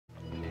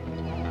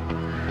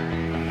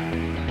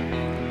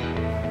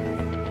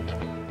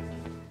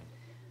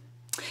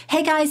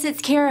Hey guys,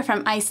 it's Kara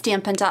from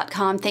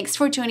iStampin.com. Thanks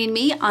for joining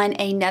me on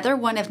another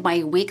one of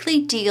my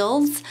weekly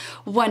deals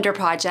wonder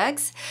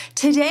projects.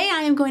 Today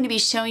I am going to be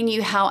showing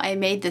you how I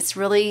made this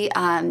really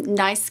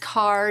nice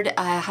card.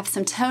 I have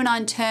some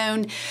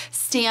tone-on-tone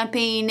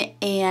stamping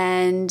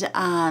and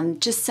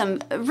just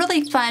some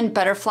really fun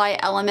butterfly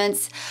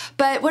elements.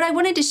 But what I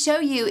wanted to show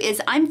you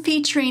is I'm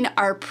featuring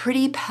our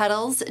Pretty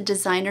Petals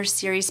Designer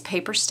Series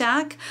paper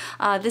stack.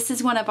 This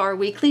is one of our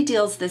weekly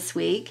deals this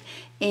week.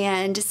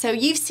 And so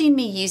you've seen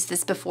me use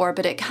this before,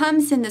 but it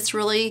comes in this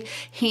really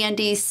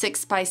handy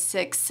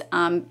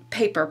 6x6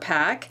 paper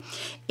pack.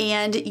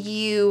 And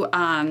you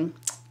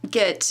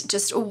get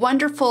just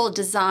wonderful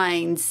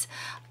designs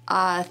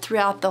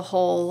throughout the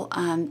whole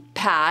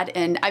pad.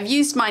 And I've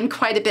used mine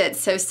quite a bit,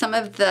 so some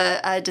of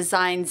the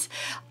designs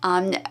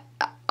have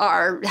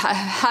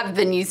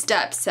been used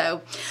up.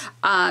 So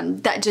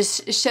that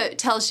just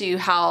tells you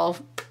how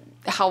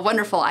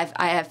wonderful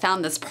I have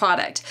found this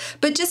product.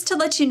 But just to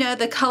let you know,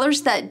 the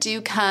colors that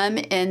do come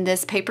in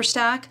this paper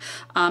stack,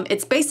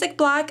 it's basic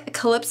black,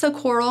 calypso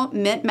coral,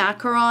 mint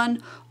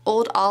macaron,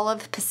 old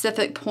olive,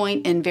 Pacific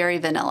point, and very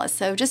vanilla.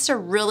 So just a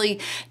really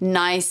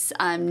nice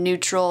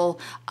neutral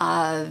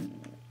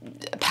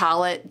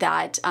palette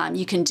that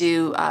you can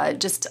do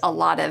just a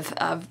lot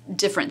of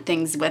different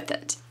things with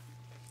it.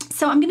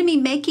 So I'm going to be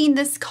making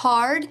this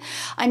card.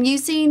 I'm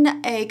using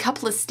a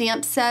couple of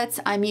stamp sets.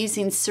 I'm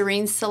using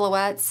Serene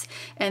Silhouettes,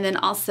 and then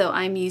also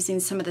I'm using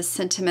some of the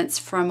sentiments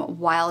from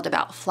Wild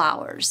About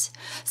Flowers.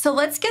 So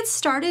let's get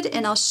started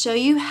and I'll show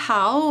you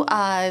how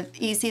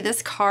easy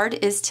this card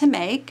is to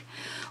make.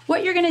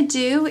 What you're going to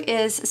do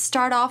is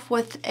start off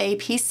with a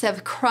piece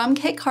of crumb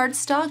cake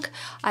cardstock.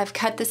 I've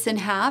cut this in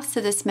half, so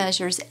this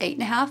measures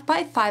 8.5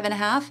 by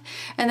 5.5,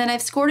 and then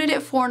I've scored it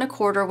at 4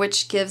 1/4,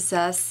 which gives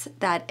us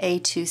that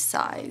A2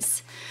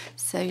 size.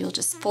 So you'll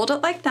just fold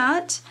it like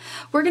that.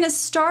 We're going to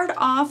start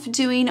off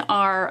doing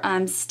our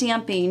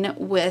stamping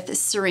with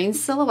Serene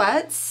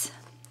Silhouettes.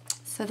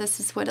 So this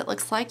is what it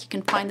looks like. You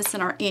can find this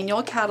in our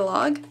annual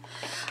catalog.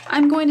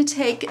 I'm going to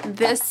take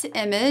this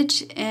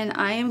image and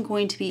I am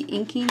going to be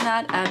inking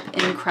that up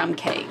in crumb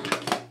cake.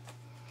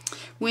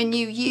 When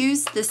you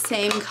use the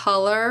same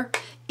color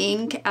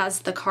ink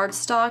as the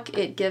cardstock,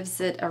 it gives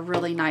it a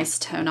really nice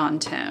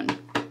tone-on-tone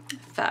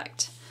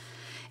effect.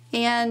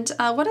 And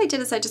what I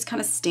did is I just kind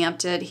of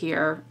stamped it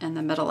here in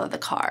the middle of the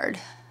card.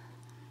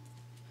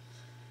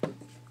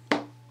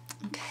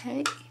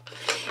 Okay.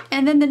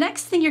 And then the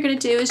next thing you're going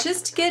to do is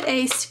just get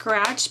a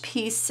scratch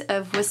piece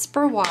of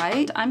Whisper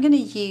White. I'm going to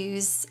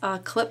use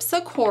Calypso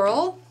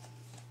Coral.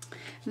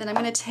 And then I'm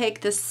going to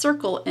take this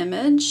circle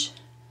image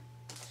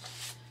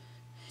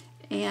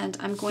and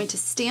I'm going to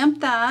stamp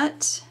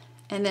that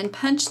and then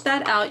punch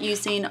that out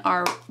using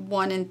our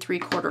 1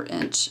 3/4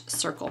 inch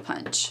circle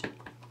punch.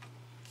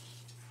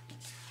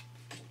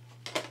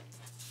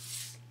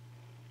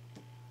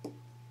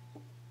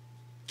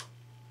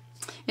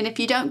 And if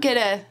you don't get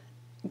a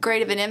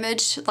great of an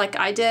image like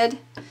I did,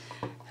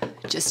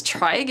 just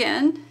try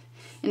again.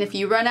 And if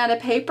you run out of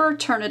paper,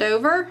 turn it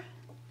over.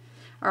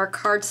 Our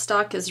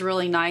cardstock is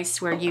really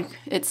nice where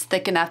it's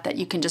thick enough that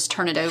you can just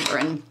turn it over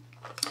and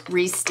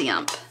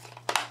re-stamp.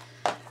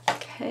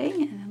 Okay,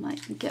 and I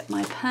can get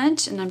my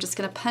punch and I'm just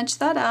going to punch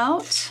that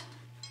out.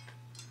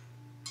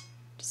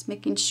 Just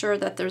making sure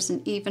that there's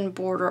an even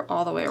border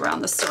all the way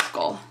around the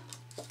circle.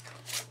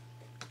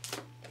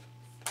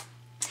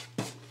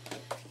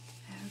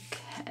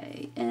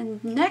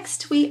 And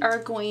next we are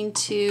going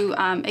to,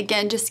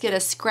 again, just get a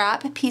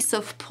scrap piece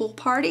of Pool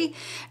Party,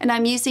 and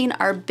I'm using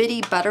our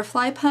Bitty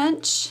Butterfly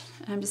Punch.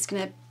 I'm just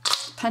going to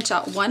punch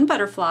out one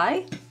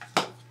butterfly.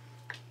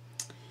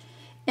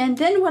 And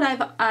then what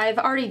I've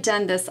already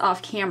done this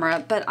off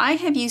camera, but I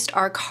have used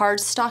our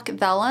cardstock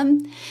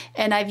vellum,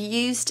 and I've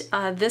used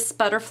this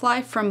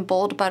butterfly from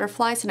Bold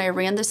Butterflies, and I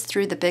ran this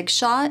through the Big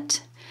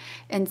Shot,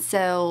 and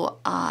so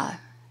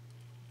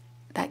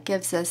that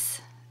gives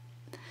us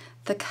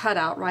the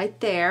cutout right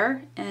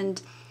there.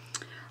 And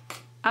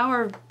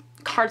our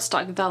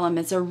cardstock vellum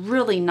is a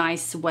really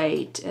nice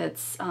weight.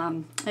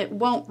 It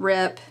won't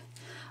rip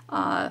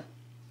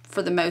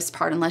for the most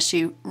part unless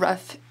you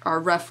are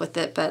rough with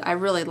it, but I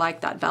really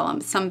like that vellum.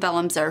 Some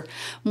vellums are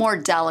more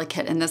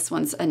delicate and this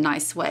one's a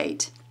nice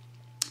weight.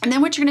 And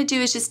then what you're going to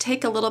do is just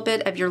take a little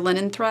bit of your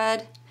linen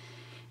thread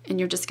and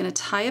you're just going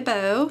to tie a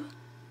bow.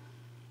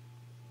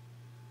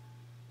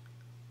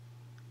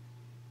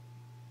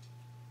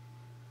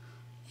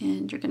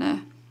 And you're going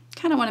to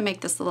kind of want to make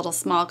this a little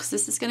small because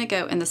this is going to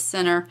go in the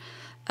center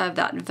of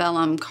that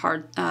vellum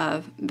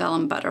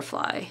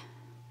butterfly.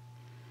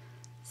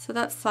 So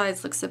that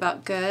size looks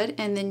about good.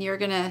 And then you're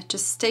going to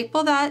just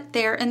staple that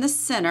there in the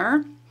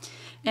center.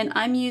 And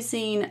I'm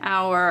using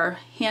our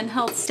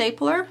handheld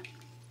stapler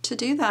to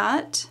do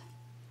that.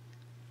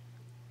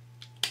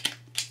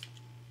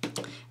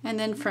 And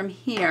then from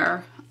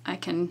here, I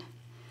can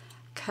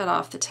cut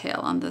off the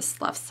tail on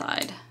this left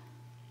side.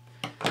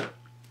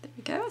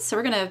 There we go. So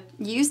we're going to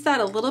use that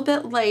a little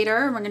bit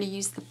later. We're going to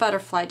use the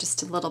butterfly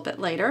just a little bit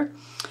later.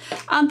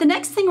 The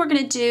next thing we're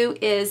going to do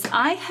is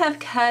I have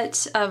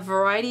cut a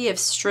variety of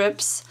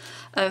strips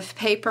of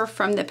paper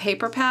from the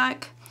paper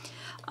pack.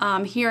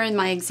 Here in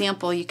my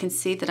example, you can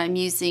see that I'm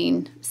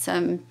using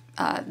some,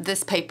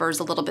 this paper is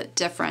a little bit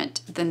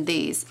different than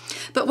these.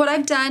 But what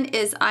I've done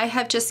is I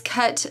have just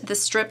cut the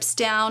strips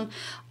down.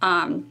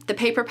 The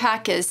paper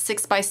pack is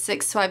 6 by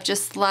 6, so I've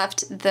just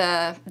left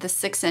the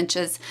 6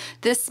 inches.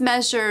 This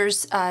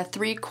measures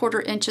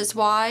 3/4 inches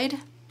wide.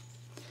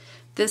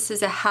 This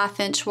is a 1/2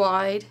 inch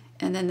wide,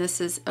 and then this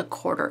is a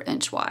 1/4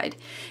 inch wide.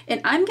 And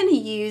I'm going to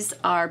use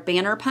our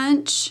banner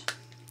punch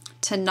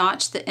to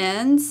notch the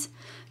ends.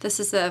 This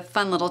is a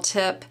fun little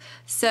tip.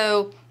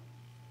 So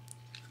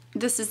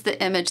this is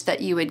the image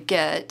that you would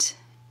get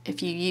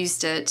if you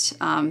used it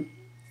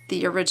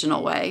the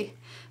original way.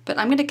 But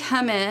I'm going to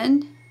come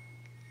in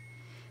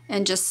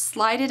and just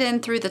slide it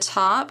in through the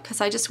top because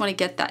I just want to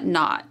get that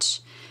notch.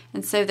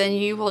 And so then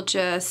you will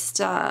just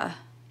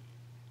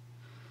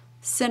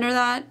center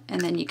that,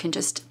 and then you can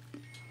just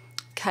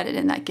cut it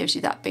in. That gives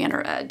you that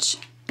banner edge.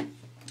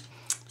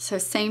 So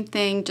same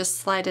thing, just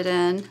slide it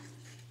in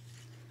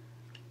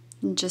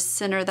and just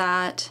center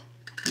that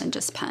and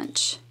just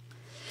punch.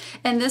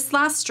 And this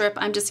last strip,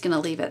 I'm just going to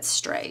leave it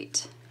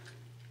straight.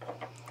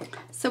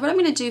 So what I'm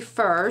going to do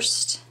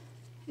first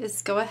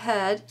is go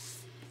ahead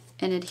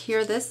and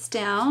adhere this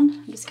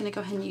down. I'm just going to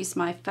go ahead and use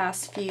my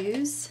fast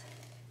fuse.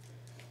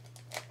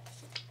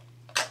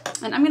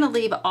 And I'm going to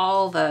leave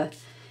all the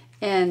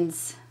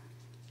ends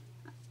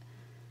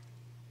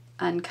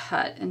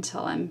uncut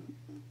until I'm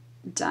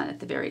done at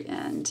the very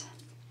end.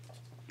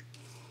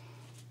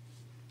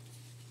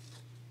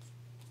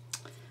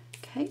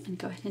 Okay, and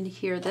go ahead and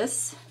adhere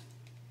this.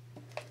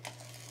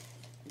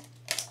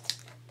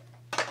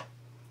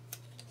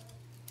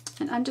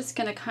 And I'm just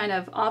going to kind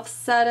of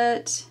offset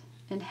it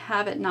and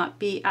have it not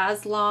be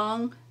as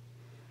long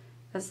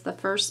as the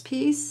first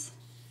piece.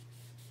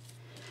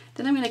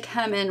 Then I'm going to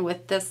come in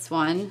with this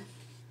one,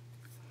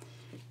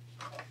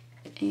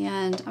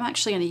 and I'm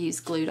actually going to use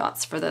glue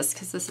dots for this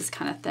because this is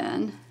kind of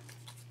thin.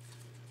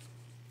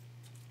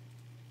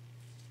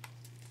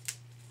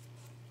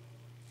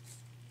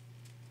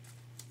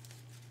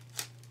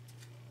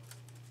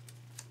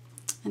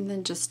 And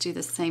then just do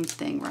the same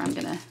thing where I'm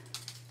going to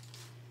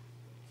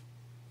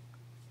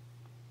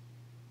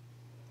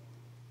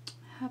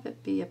have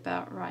it be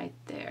about right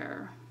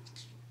there.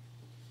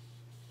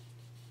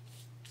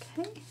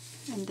 Okay,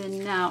 and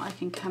then now I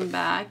can come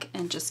back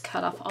and just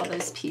cut off all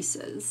those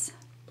pieces.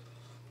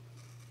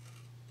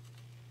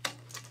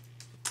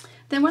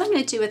 Then what I'm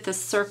going to do with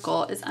this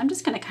circle is I'm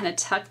just going to kind of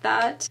tuck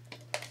that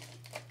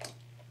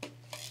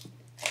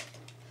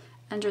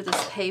under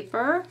this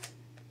paper,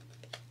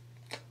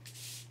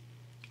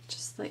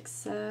 just like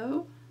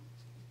so.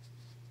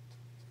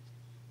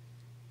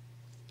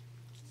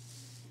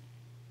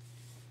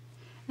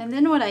 And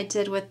then what I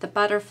did with the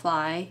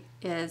butterfly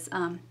is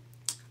I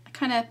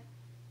kind of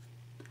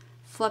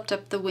flipped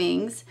up the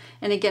wings.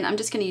 And again, I'm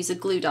just going to use a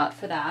glue dot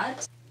for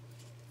that.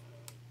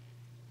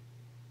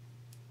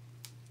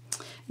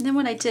 And then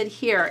what I did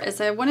here is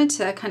I wanted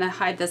to kind of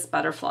hide this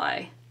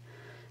butterfly.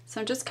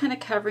 So I'm just kind of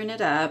covering it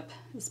up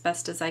as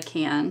best as I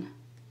can.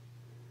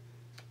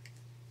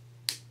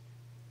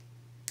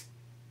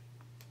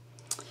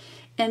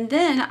 And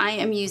then I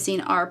am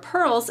using our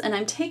pearls, and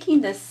I'm taking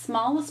the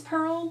smallest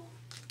pearl.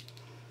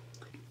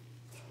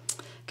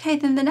 Okay,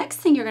 then the next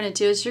thing you're going to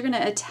do is you're going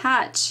to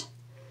attach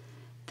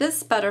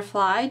this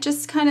butterfly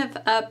just kind of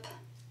up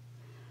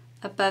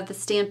above the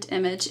stamped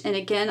image. And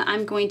again,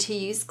 I'm going to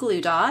use glue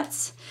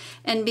dots.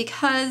 And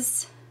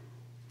because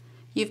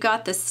you've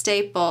got the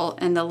staple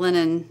and the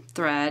linen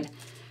thread,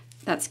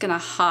 that's going to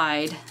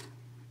hide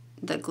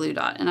the glue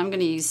dot. And I'm going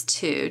to use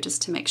 2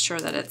 just to make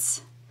sure that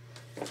it's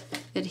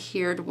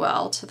adhered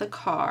well to the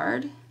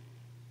card.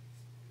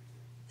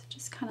 So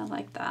just kind of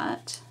like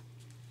that.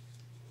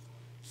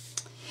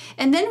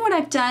 And then what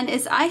I've done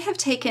is I have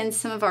taken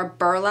some of our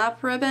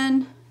burlap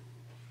ribbon,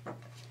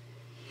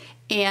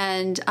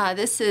 and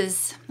this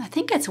is, I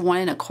think it's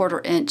 1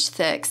 1/4 inch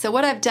thick. So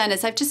what I've done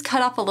is I've just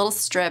cut off a little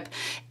strip,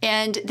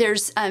 and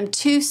there's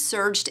 2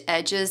 serged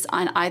edges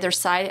on either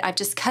side. I've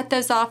just cut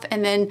those off,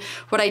 and then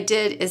what I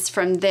did is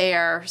from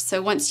there,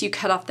 so once you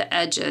cut off the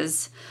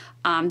edges,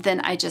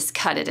 then I just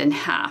cut it in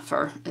half,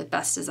 or as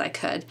best as I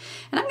could.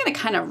 And I'm going to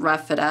kind of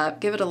rough it up,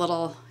 give it a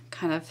little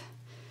kind of,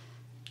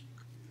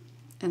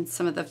 and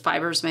some of the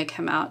fibers may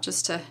come out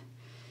just to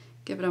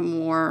give it a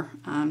more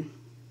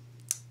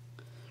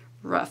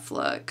rough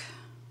look.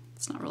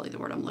 It's not really the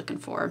word I'm looking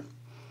for.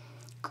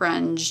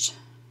 Grunged.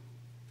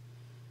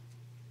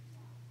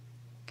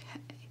 Okay.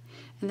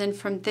 And then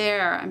from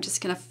there, I'm just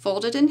going to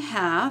fold it in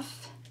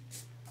half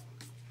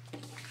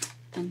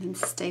and then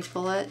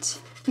staple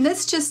it. And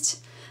this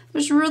just,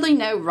 there's really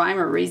no rhyme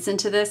or reason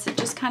to this. It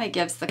just kind of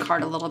gives the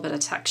card a little bit of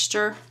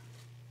texture.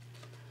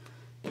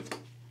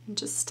 And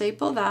just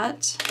staple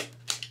that.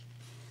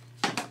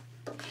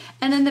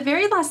 And then the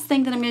very last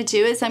thing that I'm going to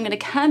do is I'm going to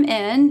come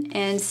in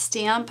and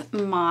stamp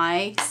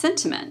my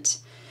sentiment.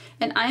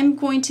 And I'm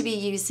going to be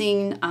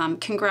using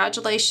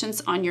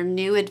Congratulations on Your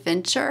New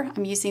Adventure.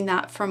 I'm using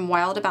that from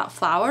Wild About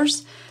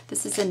Flowers.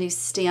 This is a new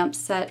stamp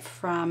set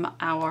from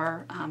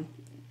our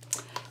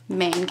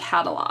main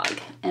catalog.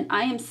 And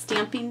I am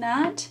stamping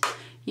that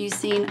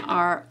using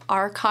our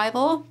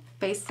archival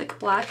basic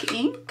black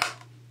ink.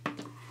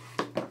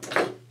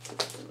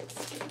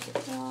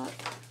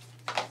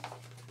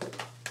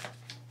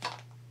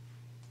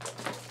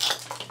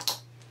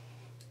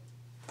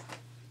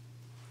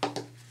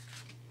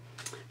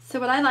 So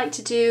what I like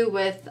to do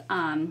with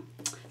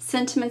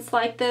sentiments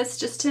like this,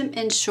 just to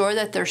ensure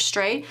that they're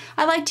straight,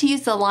 I like to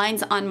use the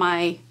lines on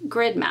my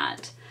grid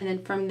mat. And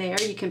then from there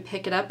you can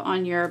pick it up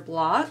on your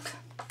block.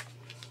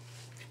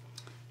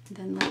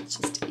 Then let's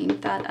just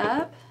ink that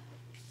up.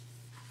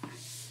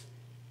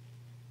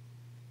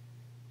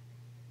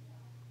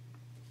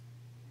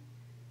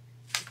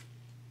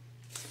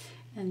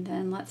 And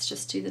then let's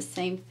just do the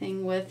same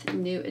thing with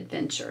New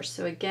Adventure.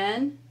 So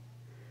again,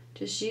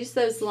 just use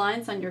those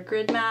lines on your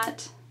grid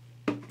mat,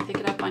 pick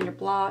it up on your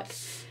block,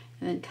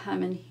 and then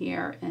come in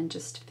here and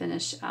just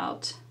finish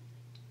out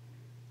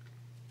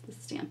the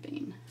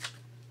stamping.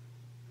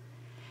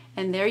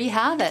 And there you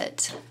have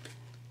it.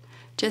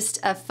 Just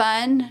a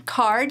fun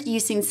card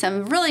using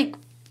some really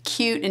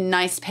cute and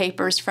nice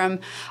papers from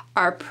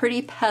our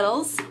Pretty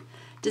Petals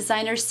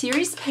Designer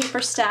Series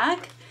paper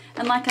stack.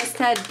 And like I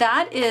said,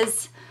 that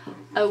is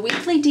a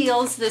weekly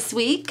deals this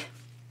week.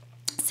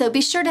 So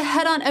be sure to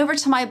head on over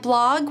to my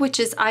blog, which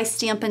is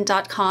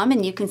istampin.com,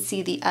 and you can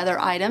see the other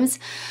items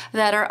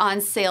that are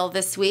on sale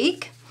this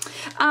week.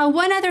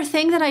 One other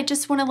thing that I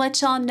just want to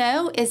let y'all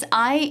know is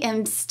I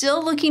am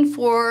still looking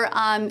for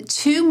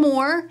 2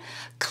 more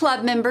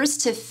club members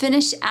to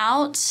finish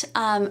out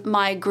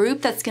my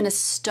group that's going to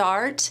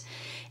start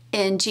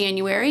in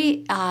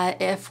January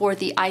for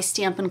the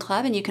Stampin'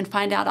 Club, and you can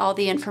find out all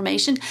the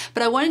information.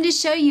 But I wanted to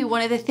show you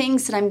one of the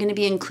things that I'm going to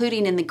be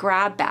including in the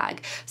grab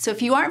bag. So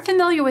if you aren't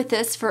familiar with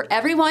this, for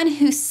everyone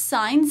who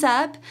signs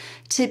up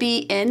to be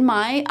in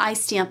my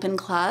Stampin'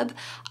 Club,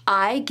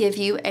 I give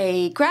you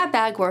a grab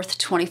bag worth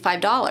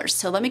 $25.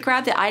 So let me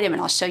grab the item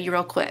and I'll show you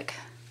real quick.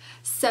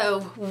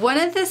 So one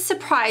of the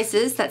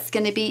surprises that's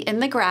going to be in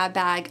the grab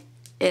bag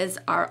is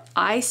our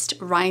iced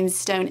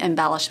rhinestone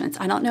embellishments.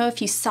 I don't know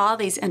if you saw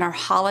these in our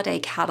holiday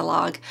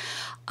catalog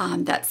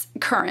that's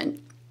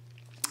current,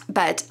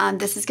 but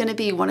this is going to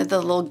be one of the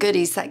little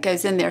goodies that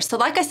goes in there. So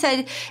like I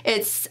said,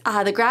 it's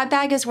the grab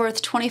bag is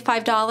worth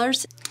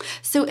 $25.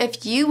 So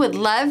if you would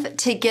love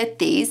to get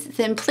these,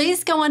 then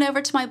please go on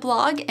over to my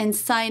blog and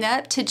sign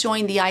up to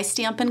join the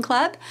Stampin'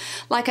 Club.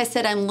 Like I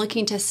said, I'm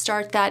looking to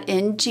start that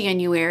in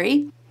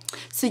January.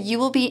 So you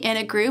will be in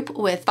a group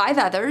with 5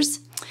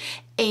 others,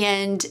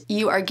 and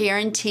you are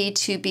guaranteed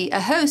to be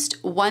a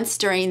host once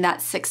during that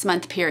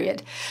 6-month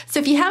period. So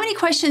if you have any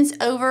questions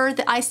over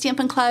the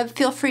Stampin' Club,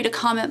 feel free to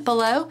comment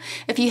below.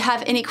 If you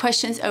have any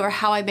questions over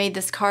how I made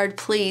this card,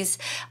 please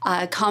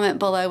comment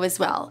below as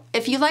well.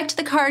 If you liked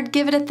the card,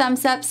 give it a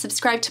thumbs up,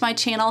 subscribe to my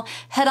channel,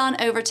 head on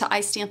over to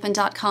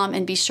istampin.com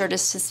and be sure to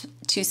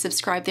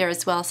subscribe there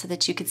as well so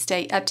that you can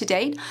stay up to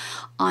date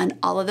on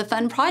all of the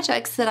fun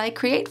projects that I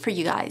create for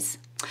you guys.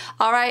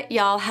 All right,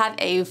 y'all, have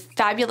a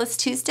fabulous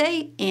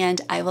Tuesday, and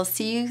I will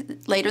see you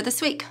later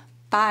this week.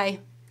 Bye.